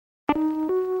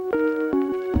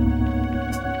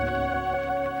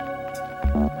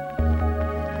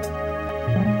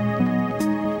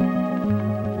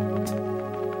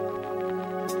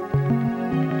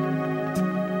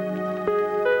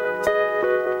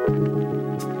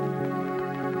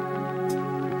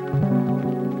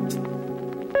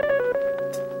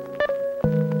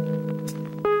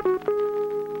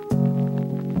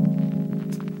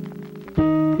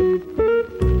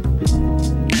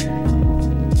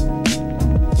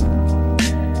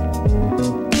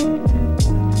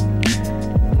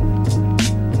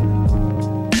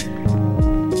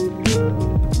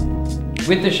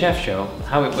With the chef show,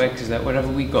 how it works is that wherever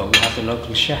we go, we have the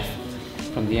local chef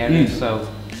from the area. So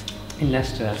in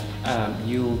Leicester,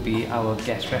 you'll be our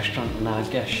guest restaurant and our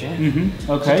guest chef.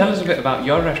 Okay. So tell us a bit about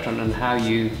your restaurant and how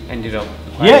you ended up.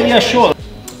 Yeah, sure.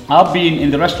 I've been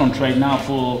in the restaurant trade now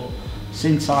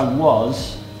since I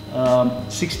was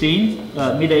 16,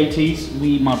 mid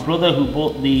 80s. My brother who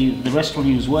bought the restaurant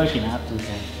he was working at.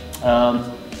 Okay.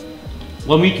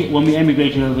 When we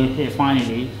emigrated over here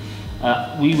finally.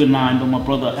 We were 9, but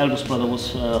my eldest brother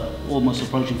was almost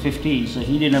approaching 15, so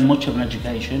he didn't have much of an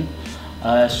education.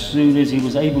 As soon as he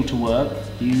was able to work,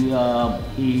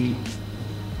 he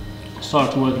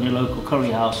started to work in a local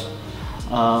curry house.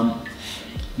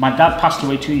 My dad passed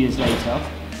away 2 years later,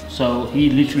 so he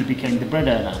literally became the bread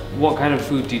earner. What kind of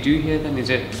food do you do here then? Is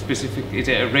it specific? Is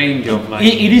it a range of like?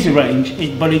 It is a range,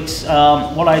 but it's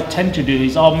what I tend to do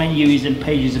is our menu is in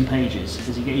pages and pages,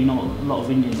 because you get in a lot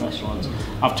of Indian restaurants.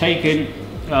 I've taken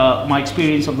my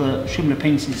experience of the Shimla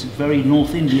Pinks is very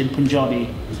North Indian Punjabi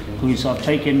cuisine, so I've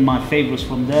taken my favourites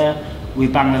from there.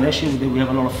 With Bangladeshi, we have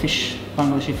a lot of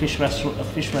Bangladeshi fish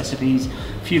recipes,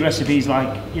 a few recipes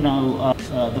like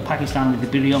the Pakistan with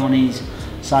the biryanis,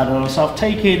 side. So I've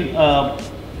taken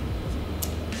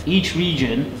each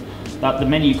region that the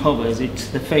menu covers. It's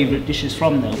the favourite dishes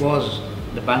from them. It was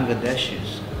the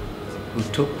Bangladeshis who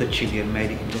took the chili and made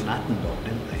it into natan dog,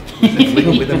 didn't they?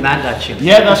 with the Naga chili.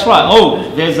 Yeah, that's right.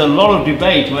 Oh, there's a lot of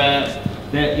debate where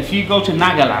if you go to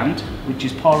Nagaland, which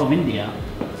is part of India,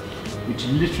 which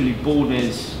literally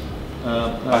borders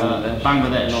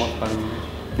Bangladesh. North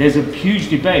Bangladesh. There's a huge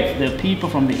debate. The people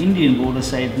from the Indian border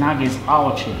say Naga is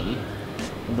our chili,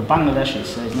 but the Bangladeshis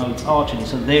says no, it's our chili.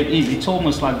 So it's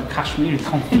almost like the Kashmiri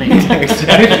conflict.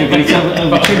 Literally, but it's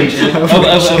over chili.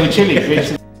 Over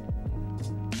chili.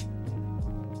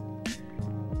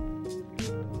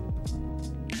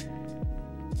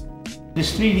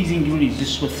 There's 3 of these ingredients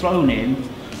just were thrown in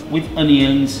with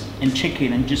onions and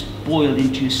chicken and just boiled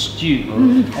into a stew,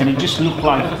 and it just looked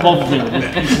like Bovril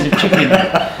with pieces of chicken.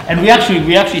 And we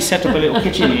actually set up a little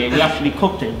kitchen here. We actually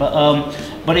cooked it,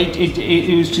 but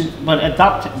it was just,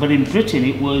 but in Britain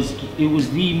it was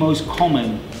the most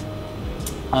common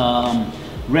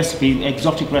recipe,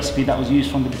 exotic recipe that was used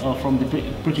from the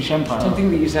British Empire. Something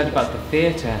that you said about the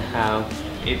theatre, how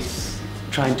it's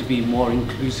trying to be more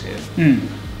inclusive.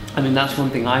 I mean, that's one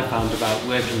thing I found about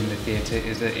working in the theatre,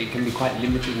 is that it can be quite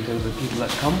limited in terms of people that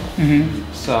come.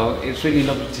 So it's really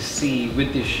lovely to see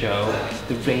with this show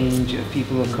the range of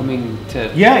people who are coming to.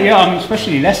 Yeah, I mean,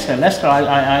 especially Leicester. Leicester,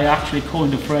 I actually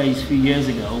coined a phrase a few years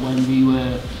ago when we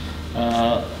were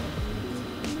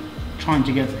trying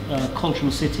to get a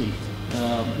cultural city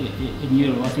in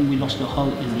Europe. I think we lost a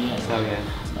halt in the end. Oh yeah.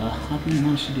 How can we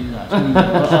manage to do that?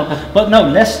 But no,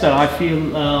 Leicester, I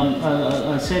feel,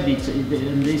 I said it,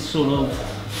 and this sort of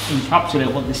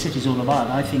encapsulate what the city's all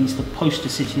about. I think it's the poster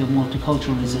city of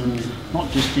multiculturalism, not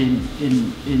just in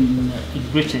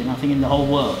Britain, I think in the whole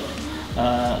world.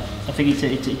 I think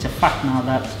it's a fact now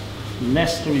that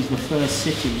Leicester is the first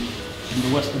city in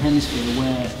the Western Hemisphere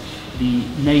where the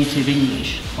native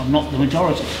English are not the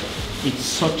majority. It's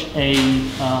such a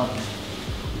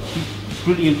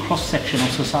brilliant cross-section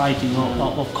of society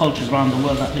of cultures around the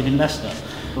world that live in Leicester.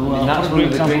 And that's one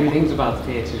of the great things about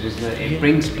theatre, is that it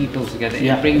brings people together.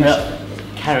 It brings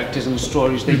characters and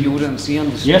stories that you wouldn't see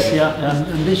on the screen. Yes,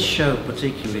 And this show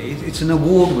particularly, it's an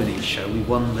award-winning show. We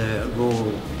won the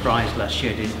Royal Prize last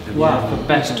year, didn't we? Wow, for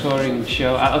best touring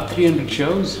show out of 300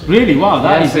 shows. Really? Wow,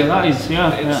 that is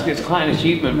It's quite an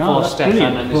achievement for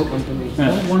Stefan and his company.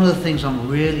 One of the things I'm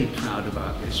really proud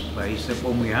about this place, that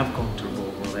when we have gone to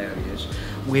rural areas,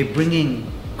 we're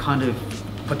bringing kind of,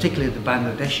 particularly the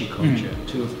Bangladeshi culture,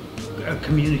 to a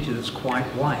community that's quite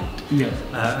white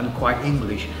and quite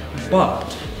English. But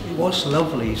what's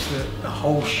lovely is that the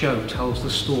whole show tells the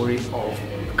story of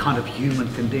kind of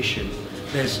human condition.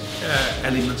 There's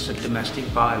elements of domestic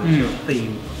violence, or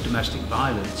theme of domestic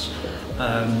violence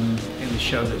in the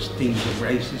show. There's themes of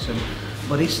racism,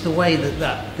 but it's the way that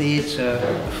that theatre,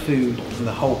 the food, and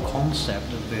the whole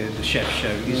concept of the chef show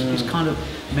is kind of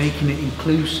making it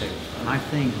inclusive. And I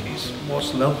think it's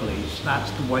what's lovely is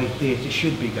that's the way theatre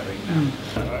should be going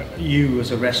now. You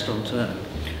as a restaurateur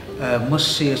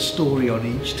must see a story on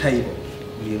each table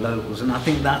with your locals, and I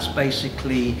think that's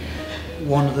basically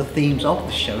one of the themes of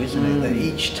the show, isn't it? That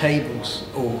each tables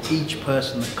or each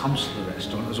person that comes to the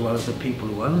restaurant, as well as the people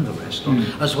who own the restaurant,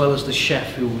 as well as the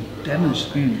chef who will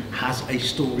demonstrate, has a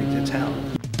story to tell.